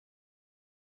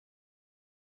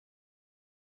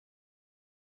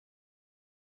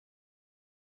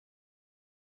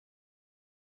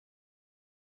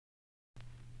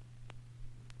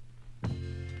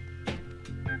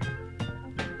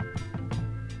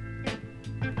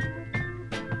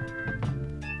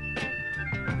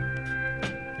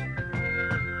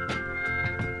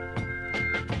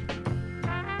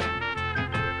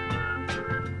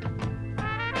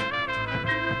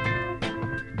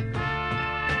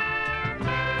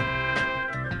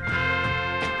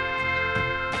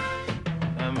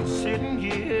sitting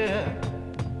here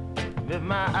with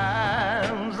my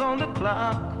eyes on the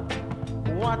clock,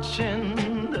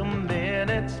 watching the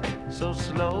minutes so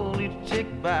slowly tick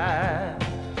by.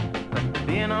 I've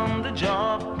been on the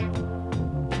job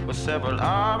for several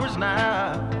hours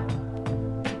now,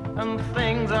 and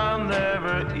things are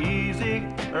never easy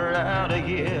around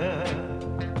here.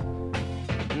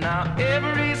 Now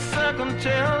every second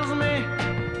tells me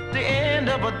the end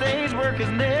of a day's work is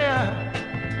near,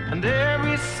 and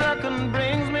every second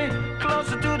brings me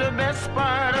closer to the best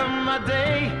part of my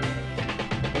day.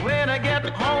 When I get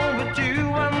home with you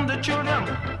and the children,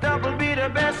 that will be the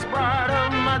best part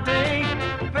of my day.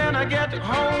 When I get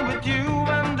home with you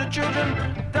and the children,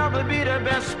 that will be the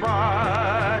best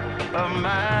part of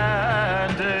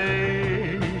my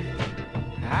day.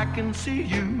 I can see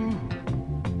you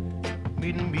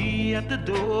meeting me at the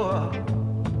door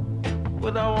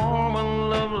with a warm and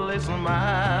lovely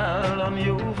smile on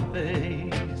your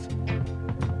face,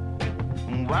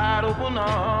 wide open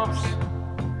arms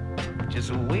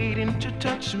just waiting to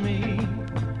touch me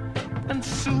and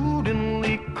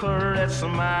soothingly caress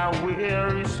my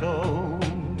weary soul.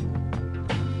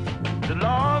 The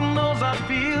Lord knows I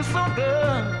feel so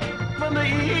good when the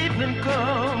evening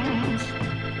comes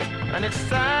and it's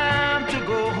time to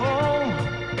go home,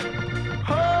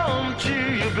 home to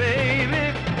you, baby.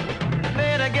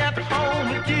 When I get home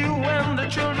with you and the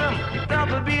children, that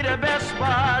will be the best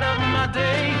part of my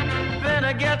day. When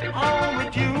I get home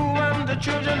with you and the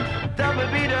children, that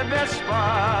will be the best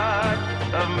part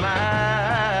of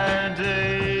my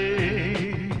day.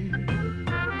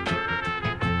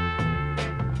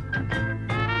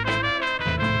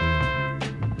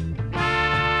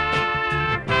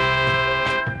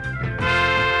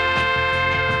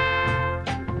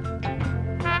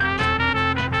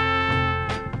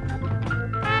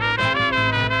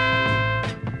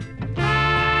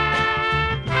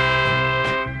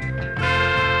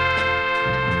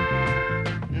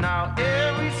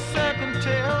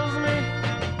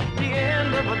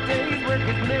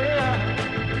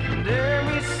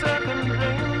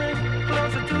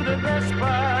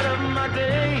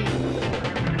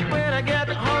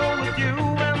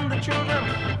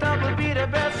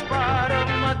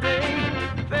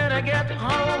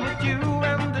 Home with you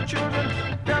and the children,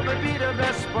 that would be the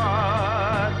best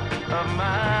part of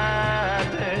my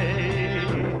day.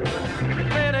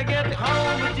 When I get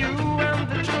home with you and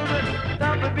the children,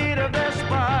 that would be the best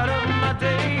part of my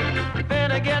day.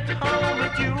 When I get home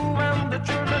with you and the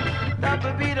children, that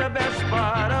would be the best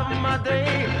part of my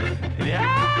day.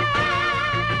 Yeah.